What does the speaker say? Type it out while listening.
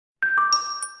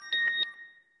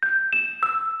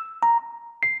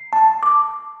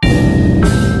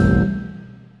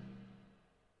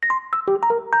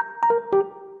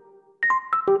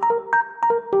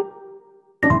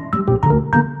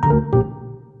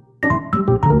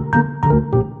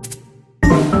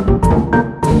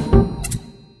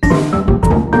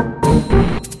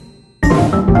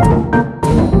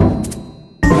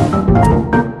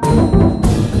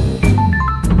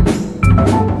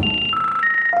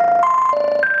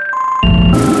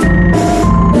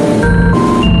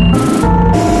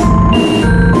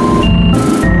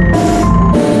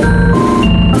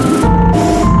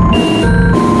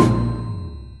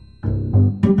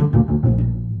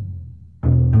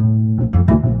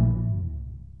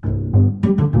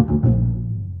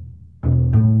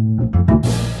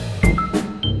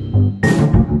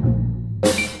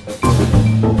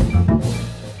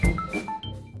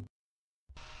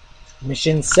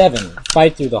Mission 7.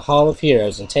 Fight through the Hall of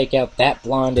Heroes and take out that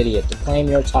blonde idiot to claim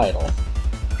your title.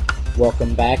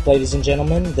 Welcome back, ladies and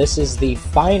gentlemen. This is the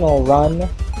final run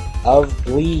of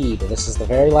Bleed. This is the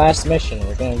very last mission.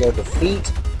 We're going to go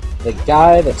defeat the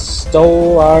guy that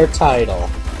stole our title.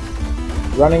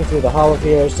 Running through the Hall of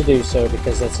Heroes to do so,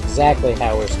 because that's exactly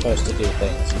how we're supposed to do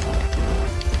things.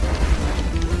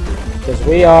 Because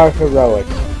we are heroic.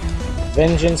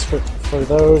 Vengeance for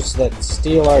those that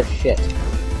steal our shit.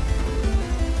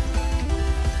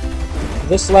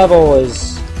 This level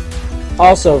is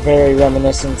also very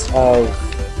reminiscent of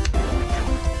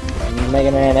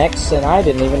Mega Man X, and I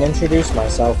didn't even introduce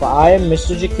myself. I am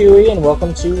MrJikoui, and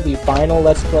welcome to the final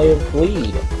Let's Play of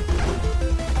Bleed.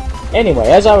 Anyway,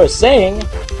 as I was saying,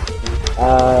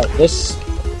 this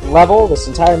level, this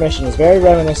entire mission is very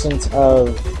reminiscent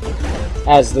of,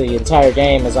 as the entire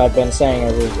game, as I've been saying,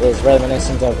 is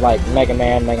reminiscent of, like, Mega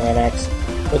Man X.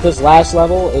 But this last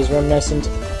level is reminiscent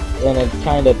in a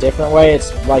kind of different way.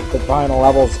 It's like the final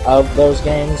levels of those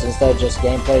games, instead of just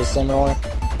gameplay similar.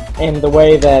 In the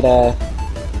way that,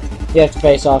 you have to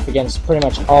face off against pretty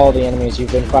much all the enemies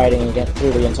you've been fighting against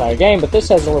through the entire game, but this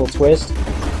has a little twist.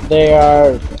 They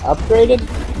are upgraded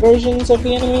versions of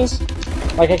the enemies.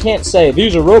 Like, I can't say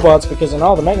these are robots, because in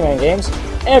all the Mega Man games,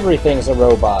 everything's a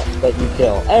robot that you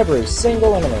kill. Every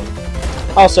single enemy.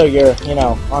 Also, you're,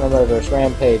 on a murderous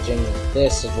rampage, and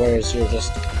this is where you're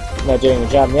just, doing your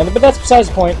job in the end. But that's besides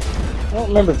the point. I don't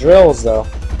remember drills, though.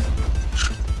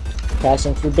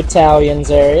 Passing through battalions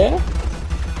area.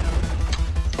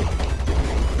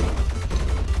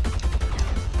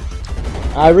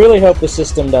 I really hope the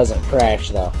system doesn't crash,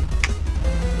 though.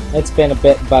 It's been a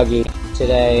bit buggy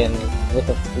today, and with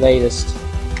the latest...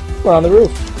 We're on the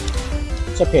roof.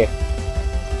 What's up here?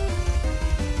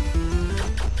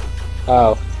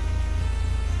 Oh.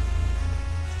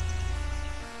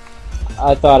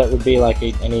 I thought it would be like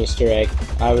an Easter egg.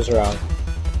 I was wrong.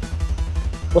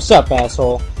 What's up,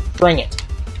 asshole? Bring it.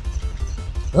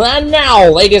 And now,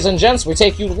 ladies and gents, we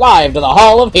take you live to the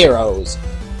Hall of Heroes,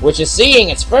 which is seeing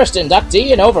its first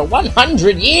inductee in over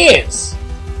 100 years!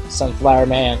 Sunflower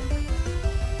Man.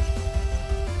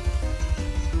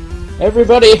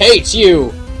 Everybody hates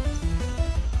you!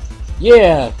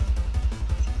 Yeah.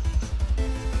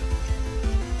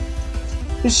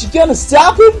 Is she gonna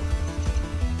stop him?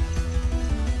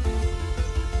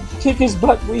 Kick his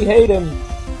butt, we hate him.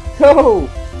 Go!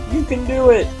 You can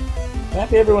do it! I'm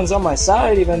happy everyone's on my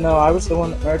side, even though I was the one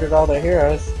that murdered all their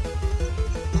heroes.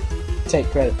 Take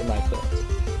credit for my kills.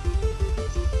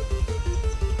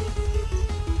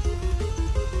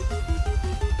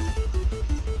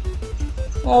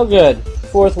 Oh good.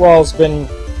 Fourth wall's been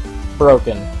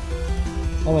broken.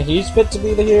 Only he's fit to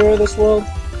be the hero of this world?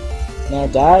 Now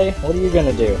die? What are you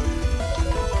gonna do?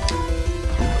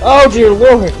 Oh dear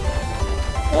lord!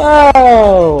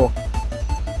 Oh!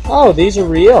 Oh, these are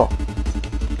real.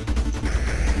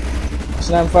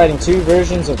 So now I'm fighting two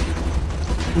versions of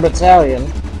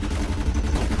Battalion.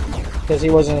 Because he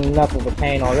wasn't enough of a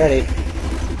pain already.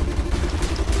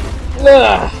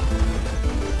 Ugh!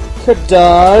 Could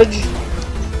dodge.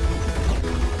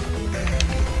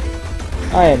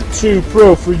 I am too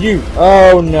pro for you.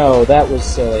 Oh no, that was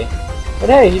silly. But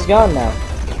hey, he's gone now.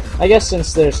 I guess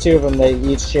since there's two of them, they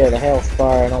each share the health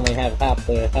bar and only have half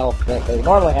the health that they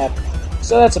normally have.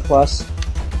 So that's a plus.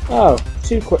 Oh,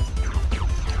 too quick.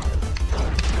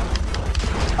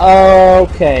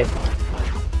 Okay.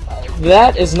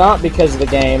 That is not because of the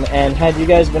game, and had you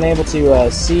guys been able to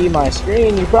see my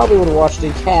screen, you probably would have watched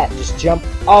a cat just jump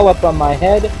all up on my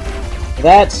head.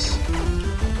 That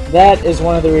is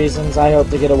one of the reasons I hope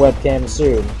to get a webcam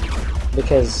soon.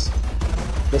 Because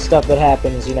the stuff that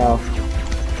happens,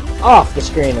 off the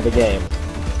screen of the game.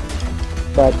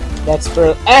 But that's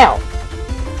for... Ow!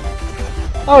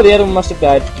 Oh, the other one must have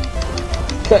died.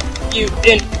 Cut you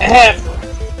in half!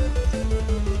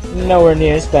 Nowhere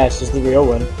near as fast as the real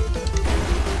one.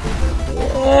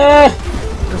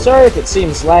 I'm sorry if it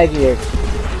seems laggy or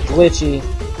glitchy.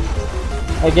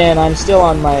 Again, I'm still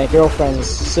on my girlfriend's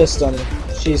system.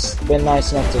 She's been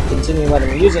nice enough to continue letting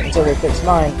me use it until they fix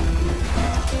mine.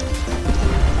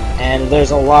 And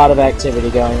there's a lot of activity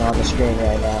going on the screen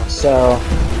right now, so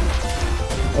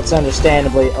it's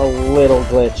understandably a little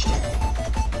glitched.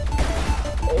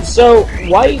 So,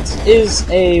 White is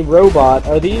a robot.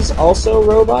 Are these also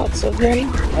robots of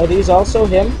him? Are these also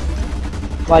him?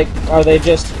 Like, are they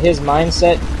just his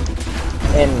mindset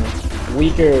in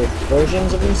weaker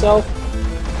versions of himself?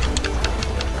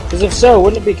 Because if so,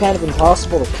 wouldn't it be kind of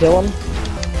impossible to kill him?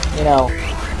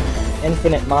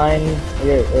 Infinite mind,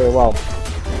 well,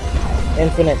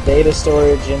 infinite data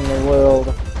storage in the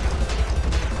world.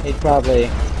 He'd probably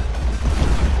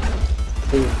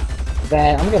do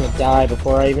that. I'm gonna die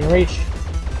before I even reach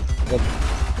the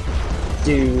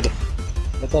dude.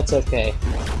 But that's okay.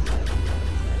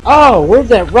 Oh, where'd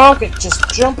that rocket just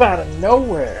jump out of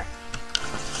nowhere?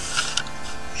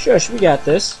 Shush, we got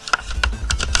this.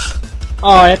 Oh,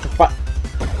 I have to fight.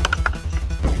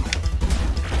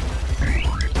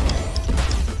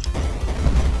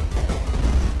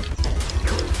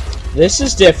 This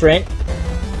is different.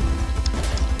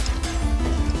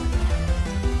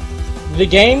 The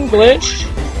game glitched,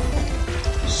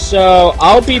 so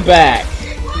I'll be back.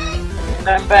 And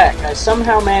I'm back. I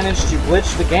somehow managed to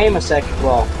glitch the game a second,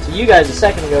 well, to you guys a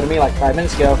second ago, to me like 5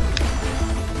 minutes ago,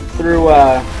 through,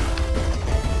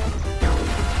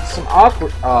 some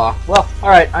awkward, well,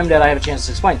 alright, I'm dead, I have a chance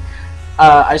to explain.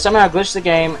 I somehow glitched the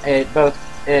game, it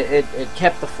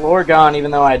kept the floor gone even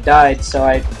though I died, so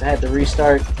I had to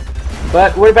restart.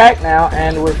 But we're back now,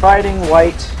 and we're fighting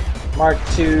White Mark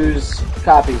II's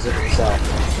copies of himself.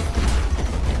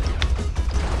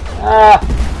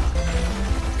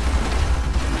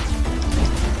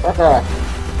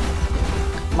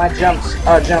 My jumps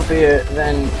are jumpier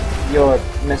than your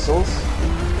missiles,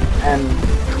 and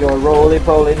your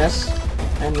roly-poliness,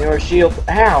 and your shield.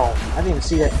 Ow! I didn't even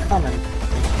see that coming.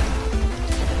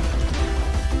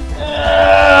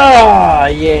 Ah,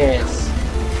 yes.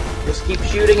 Just keep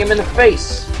shooting him in the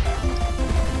face.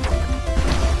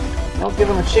 Don't give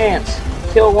him a chance.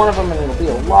 Kill one of them and it'll be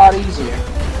a lot easier.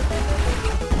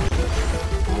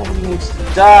 One of you needs to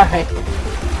die,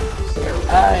 so that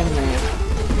I may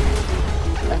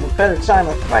have a better time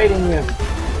of fighting you.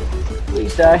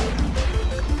 Please die.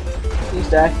 Please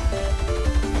die.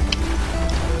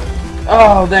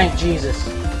 Oh, thank Jesus.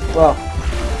 Well,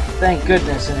 thank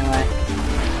goodness anyway.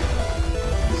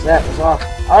 So that was awful.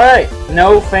 Alright,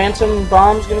 no phantom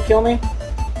bombs gonna kill me?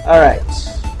 Alright.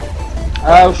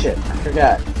 Oh shit, I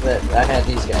forgot that I had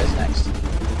these guys next.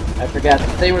 I forgot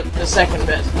that they were the second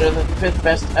best, or the fifth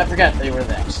best. I forgot they were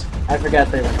next. I forgot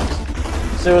they were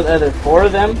next. So are there 4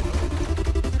 of them?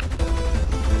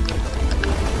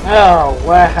 Oh,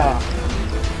 wow.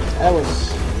 That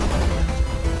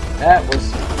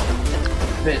was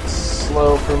a bit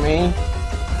slow for me.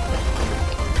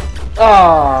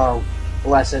 Oh,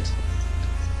 bless it.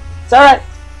 It's alright.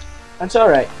 It's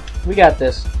alright. We got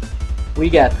this. We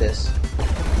got this.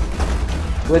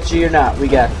 Glitchy or not, we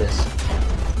got this.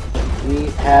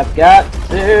 We have got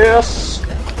this.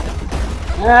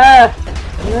 Ah!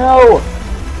 No!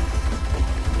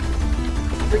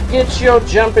 Forget your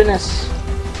jumpiness.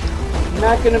 You're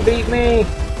not gonna beat me.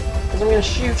 Because I'm gonna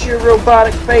shoot your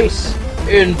robotic face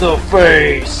in the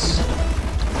face.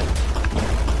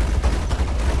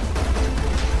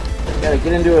 Gotta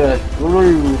get into a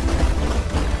groove.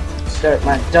 Start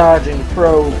my dodging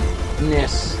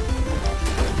pro-ness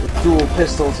with dual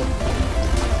pistols.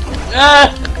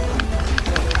 Ah!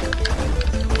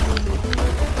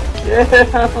 Yeah,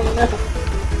 no.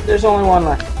 There's only one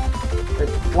left. Or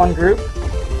one group.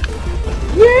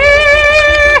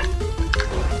 Yeah!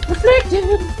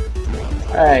 Reflected!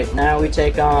 Alright, now we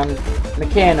take on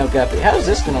Mechano Guppy. How's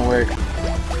this gonna work?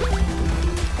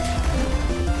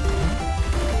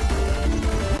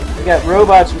 We got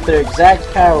robots with their exact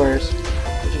powers,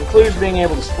 which includes being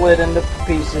able to split into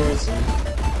pieces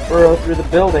and burrow through the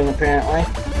building, apparently.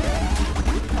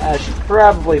 I should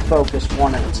probably focus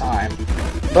one at a time.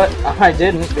 But I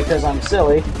didn't because I'm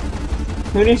silly.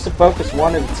 Who needs to focus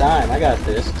one at a time? I got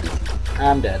this.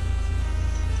 I'm dead.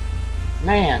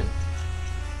 Man.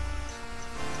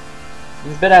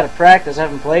 I'm a bit out of practice. I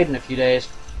haven't played in a few days.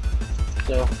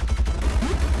 So,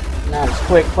 not as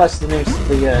quick. Plus the new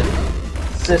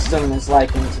system is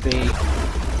likely to be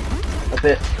a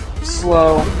bit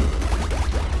slow.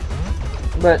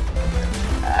 But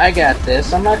I got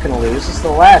this. I'm not going to lose. It's the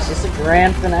last. It's the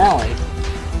grand finale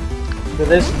for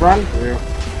this run through.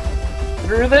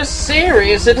 Through this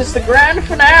series, it is the grand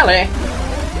finale.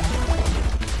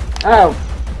 Oh,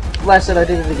 bless it, I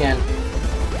did it again.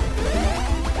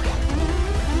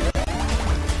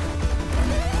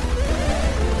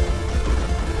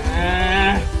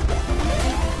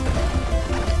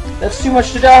 That's too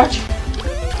much to dodge.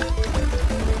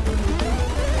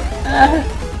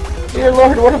 Dear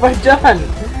Lord, what have I done?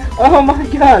 Oh my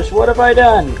gosh, what have I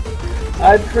done?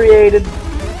 I've created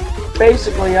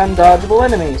basically undodgeable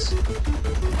enemies.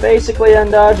 Basically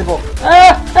undodgeable.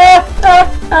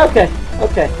 Okay,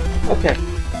 okay, okay.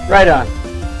 Right on.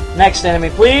 Next enemy,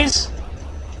 please.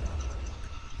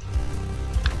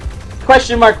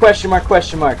 Question mark, question mark,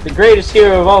 question mark. The greatest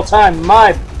hero of all time,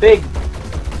 my big,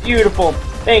 beautiful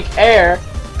pink hair.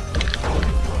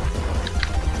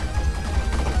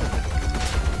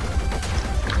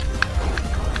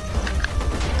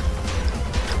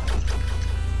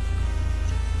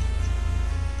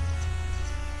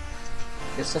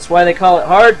 Guess that's why they call it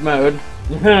hard mode.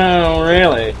 Oh,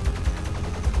 really?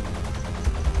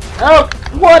 Oh,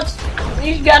 what?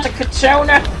 He got a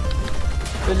katana?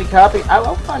 Does he copy? I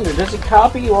wonder, does he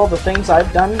copy all the things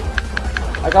I've done?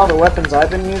 Like all the weapons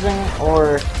I've been using?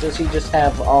 Or does he just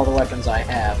have all the weapons I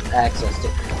have access to?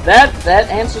 That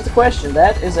answers the question.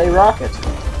 That is a rocket.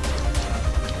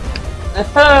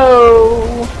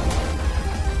 Oh!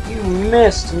 You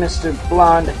missed, Mr.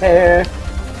 Blonde Hair.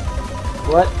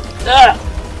 What? Ah!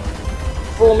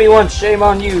 Fool me once, shame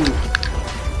on you.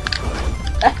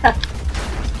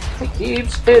 He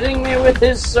keeps hitting me with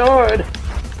his sword.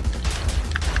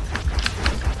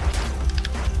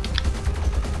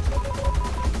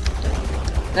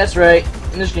 That's right.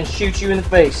 I'm just gonna shoot you in the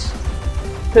face.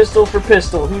 Pistol for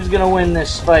pistol. Who's gonna win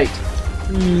this fight?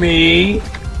 Me.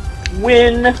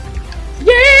 Win.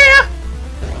 Yeah!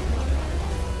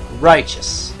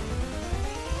 Righteous.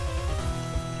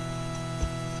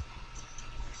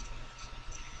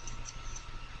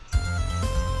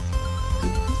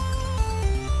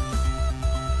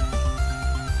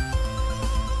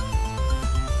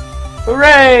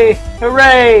 Hooray!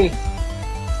 Hooray!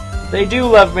 They do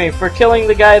love me for killing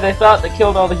the guy they thought that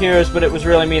killed all the heroes, but it was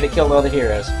really me that killed all the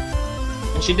heroes.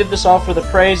 And she did this all for the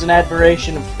praise and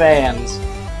admiration of fans.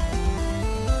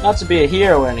 Not to be a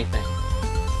hero or anything.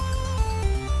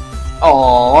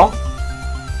 Aww.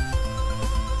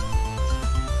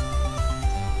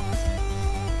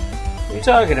 What are you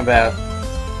talking about?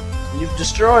 You're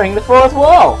destroying the fourth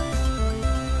wall!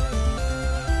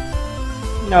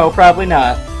 No, probably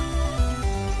not.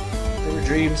 There are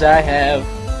dreams I have.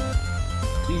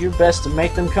 Do your best to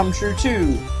make them come true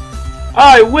too.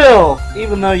 I will!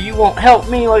 Even though you won't help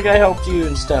me like I helped you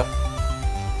and stuff.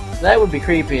 That would be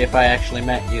creepy if I actually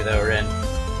met you though, Ren.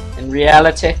 In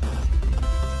reality.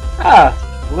 Ah,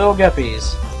 little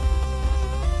guppies.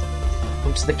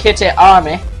 It's the kitty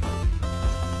army.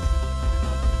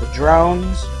 The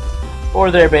drones. Or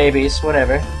their babies,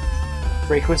 whatever.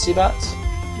 Frequency bots?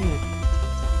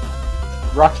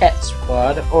 Rocket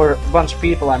squad. Or a bunch of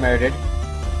people I murdered.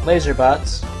 Laser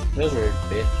bots. Those were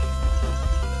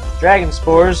bitch. Dragon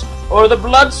spores. Or the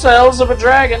blood cells of a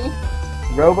dragon.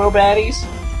 Robo baddies.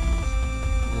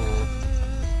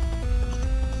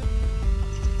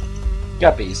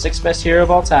 Guppy, 6th best hero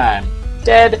of all time.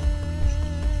 Dead.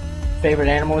 Favorite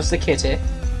animal is the kitty.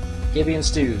 Gibby and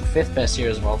Stu, 5th best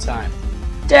heroes of all time.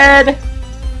 Dead.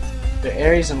 Their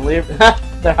Aries and Lib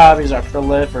their hobbies are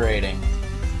proliferating.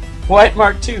 White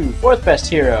Mark II, 4th best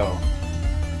hero.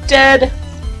 Dead.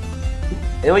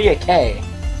 Ilya K.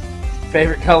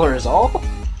 Favorite color is all?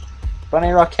 Bunny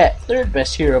Rocket, 3rd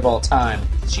best hero of all time.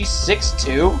 She's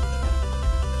 6'2".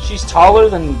 She's taller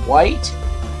than White.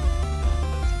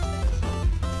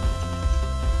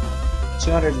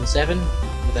 207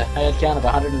 with a head count of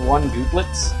 101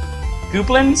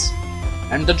 Gooplins,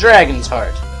 and the Dragon's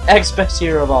Heart, X best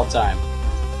hero of all time.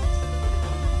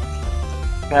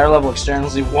 Power level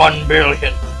externally 1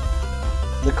 billion.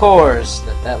 The cores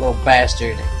that little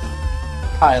bastard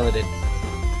piloted.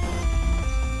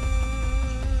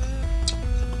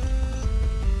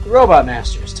 The Robot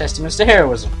Masters, testaments to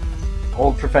heroism.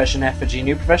 Old profession effigy,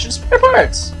 new profession spare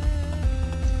parts.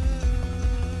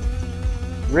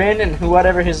 Rin and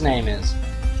whatever his name is.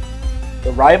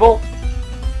 The rival?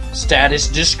 Status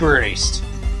disgraced.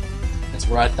 That's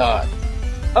what I thought.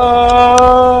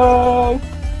 Oh,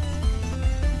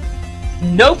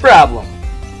 no problem.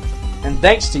 And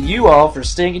thanks to you all for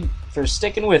sticking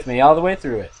with me all the way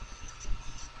through it.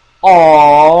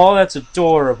 Aww, that's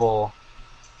adorable.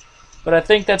 But I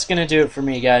think that's gonna do it for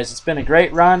me, guys. It's been a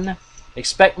great run.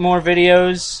 Expect more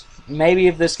videos. Maybe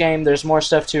if this game, there's more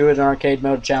stuff to it, arcade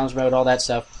mode, challenge mode, all that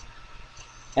stuff.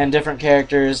 And different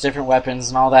characters, different weapons,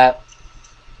 and all that.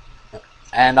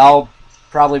 And I'll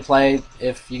probably play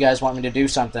if you guys want me to do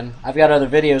something. I've got other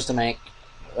videos to make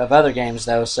of other games,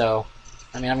 though, so...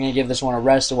 I mean, I'm going to give this one a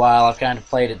rest a while. I've kind of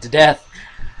played it to death.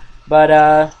 But,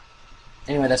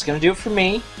 anyway, that's going to do it for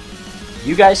me.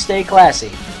 You guys stay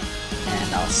classy.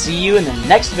 And I'll see you in the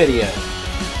next video.